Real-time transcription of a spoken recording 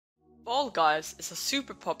Fall Guys is a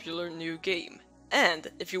super popular new game,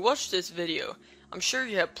 and if you watch this video, I'm sure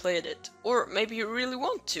you have played it, or maybe you really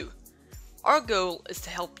want to. Our goal is to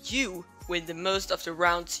help you win the most of the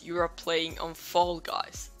rounds you are playing on Fall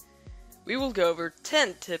Guys. We will go over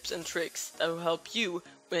 10 tips and tricks that will help you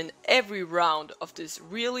win every round of this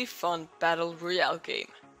really fun battle royale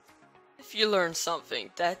game. If you learned something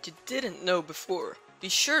that you didn't know before, be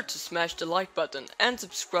sure to smash the like button and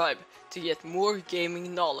subscribe to get more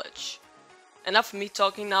gaming knowledge. Enough of me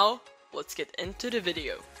talking now, let's get into the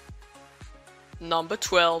video. Number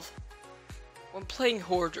 12. When playing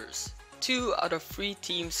Hoarders, 2 out of 3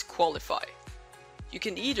 teams qualify. You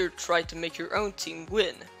can either try to make your own team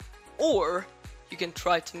win, or you can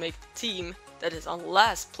try to make the team that is on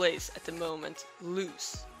last place at the moment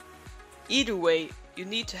lose. Either way, you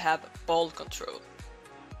need to have ball control.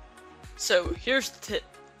 So here's the tip.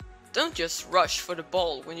 Don't just rush for the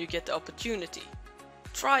ball when you get the opportunity.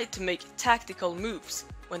 Try to make tactical moves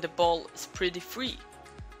when the ball is pretty free.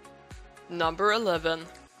 Number 11.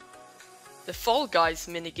 The Fall Guys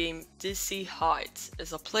minigame Dizzy Heights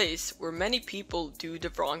is a place where many people do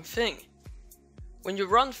the wrong thing. When you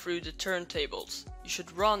run through the turntables, you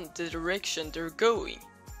should run the direction they're going,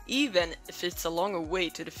 even if it's a longer way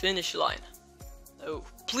to the finish line. Oh,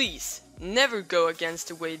 please, never go against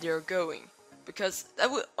the way they're going, because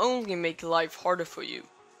that will only make life harder for you.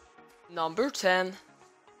 Number 10.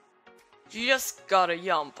 You just gotta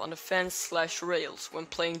jump on the fence/rails when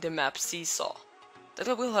playing the map Seesaw.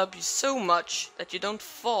 That will help you so much that you don't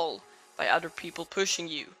fall by other people pushing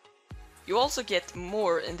you. You also get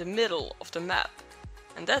more in the middle of the map,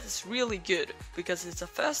 and that is really good because it's a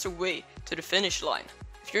faster way to the finish line.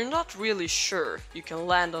 If you're not really sure you can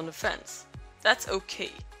land on the fence, that's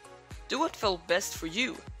okay. Do what felt best for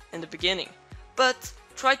you in the beginning, but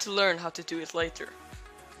try to learn how to do it later.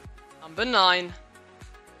 Number 9.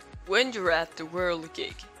 When you're at the World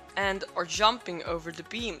gig and are jumping over the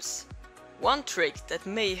beams, one trick that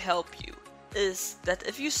may help you is that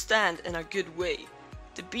if you stand in a good way,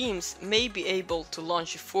 the beams may be able to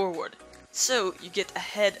launch you forward, so you get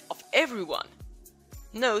ahead of everyone.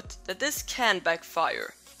 Note that this can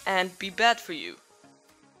backfire and be bad for you.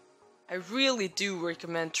 I really do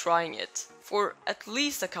recommend trying it for at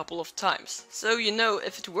least a couple of times, so you know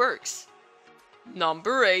if it works.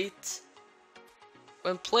 Number 8.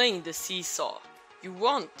 When playing the Seesaw, you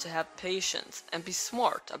want to have patience and be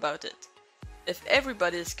smart about it. If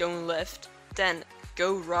everybody is going left, then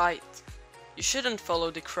go right. You shouldn't follow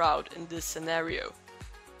the crowd in this scenario.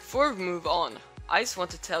 Before we move on, I just want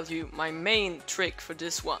to tell you my main trick for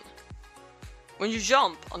this one. When you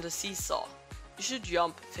jump on the Seesaw, you should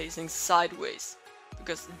jump facing sideways,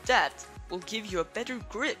 because that will give you a better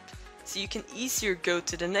grip, so you can easier go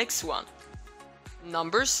to the next one.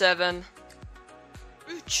 Number 7.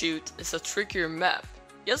 Fruit Shoot is a trickier map,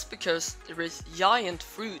 just because there is giant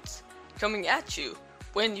fruits coming at you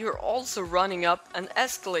when you're also running up an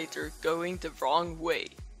escalator going the wrong way.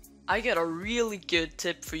 I got a really good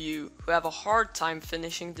tip for you who have a hard time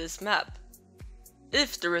finishing this map.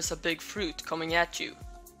 If there is a big fruit coming at you,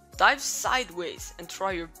 dive sideways and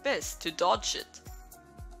try your best to dodge it.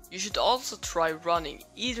 You should also try running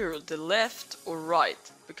either the left or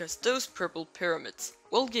right, because those purple pyramids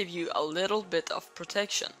will give you a little bit of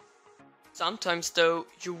protection. Sometimes though,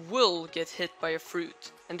 you will get hit by a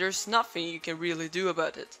fruit, and there's nothing you can really do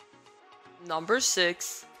about it. Number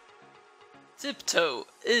 6. Tiptoe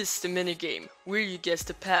is the minigame where you guess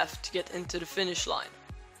the path to get into the finish line.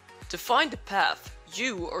 To find the path,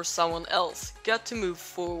 you or someone else got to move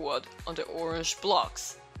forward on the orange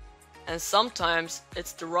blocks. And sometimes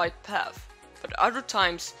it's the right path, but other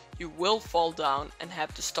times you will fall down and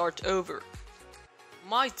have to start over.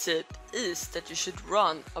 My tip is that you should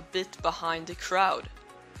run a bit behind the crowd.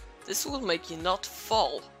 This will make you not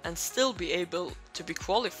fall and still be able to be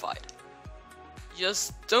qualified.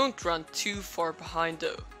 Just don't run too far behind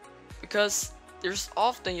though, because there's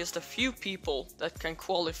often just a few people that can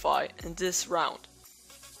qualify in this round.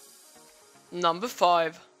 Number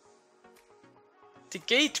 5. The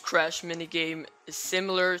Gate Crash minigame is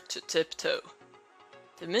similar to Tiptoe.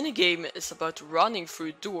 The minigame is about running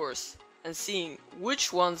through doors and seeing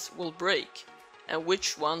which ones will break and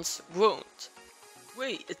which ones won't. The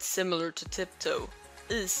way it's similar to Tiptoe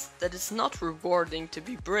is that it's not rewarding to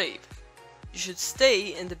be brave. You should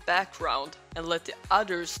stay in the background and let the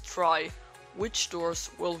others try which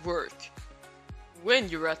doors will work. When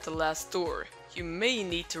you're at the last door, you may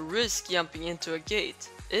need to risk jumping into a gate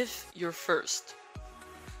if you're first.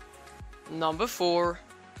 Number 4.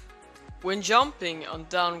 When jumping on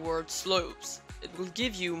downward slopes, it will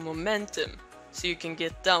give you momentum so you can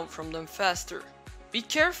get down from them faster. Be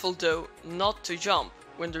careful though not to jump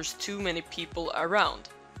when there's too many people around,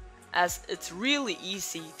 as it's really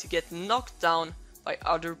easy to get knocked down by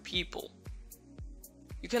other people.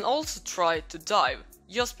 You can also try to dive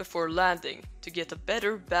just before landing to get a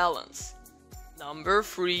better balance. Number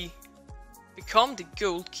 3. Become the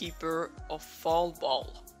goalkeeper of fall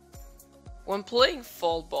ball. When playing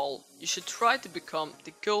fall ball, you should try to become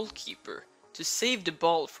the goalkeeper to save the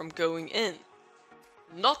ball from going in.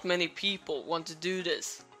 Not many people want to do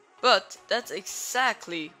this, but that's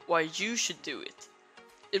exactly why you should do it.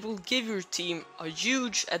 It will give your team a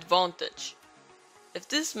huge advantage. If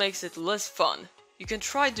this makes it less fun, you can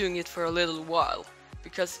try doing it for a little while,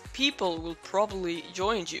 because people will probably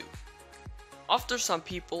join you. After some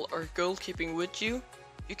people are goalkeeping with you,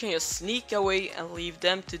 you can just sneak away and leave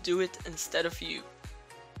them to do it instead of you.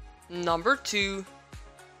 Number 2.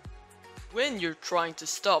 When you're trying to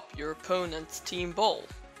stop your opponent's team ball,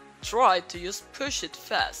 try to just push it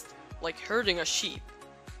fast, like herding a sheep.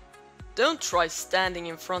 Don't try standing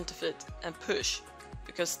in front of it and push,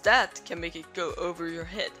 because that can make it go over your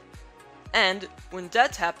head. And when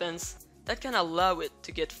that happens, that can allow it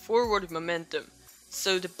to get forward momentum,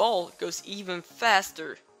 so the ball goes even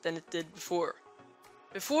faster than it did before.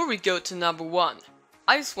 Before we go to number 1,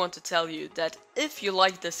 I just want to tell you that if you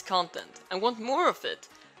like this content and want more of it,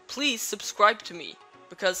 please subscribe to me,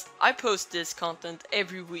 because I post this content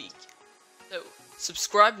every week. So,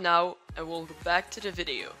 subscribe now and we'll go back to the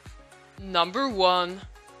video. Number 1.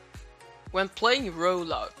 When playing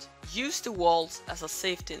rollout, use the walls as a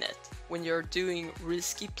safety net when you're doing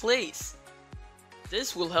risky plays.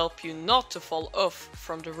 This will help you not to fall off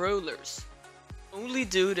from the rollers. Only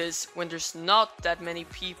do this when there's not that many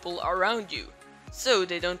people around you, so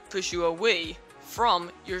they don't push you away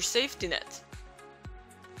from your safety net.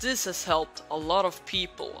 This has helped a lot of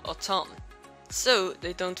people a ton, so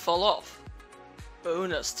they don't fall off.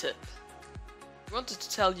 Bonus tip. I wanted to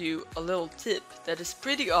tell you a little tip that is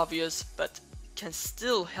pretty obvious but can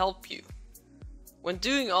still help you. When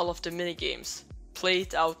doing all of the minigames, play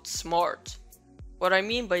it out smart. What I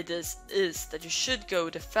mean by this is that you should go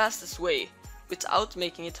the fastest way without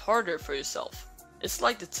making it harder for yourself. It's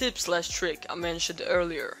like the tip/trick I mentioned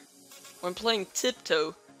earlier. When playing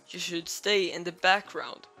tiptoe, you should stay in the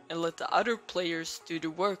background and let the other players do the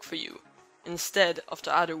work for you, instead of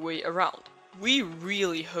the other way around. We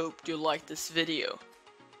really hope you liked this video.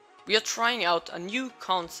 We are trying out a new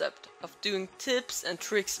concept of doing tips and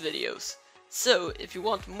tricks videos, so if you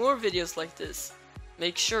want more videos like this,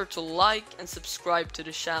 make sure to like and subscribe to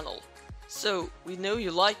the channel, so we know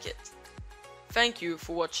you like it. Thank you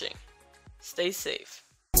for watching. Stay safe.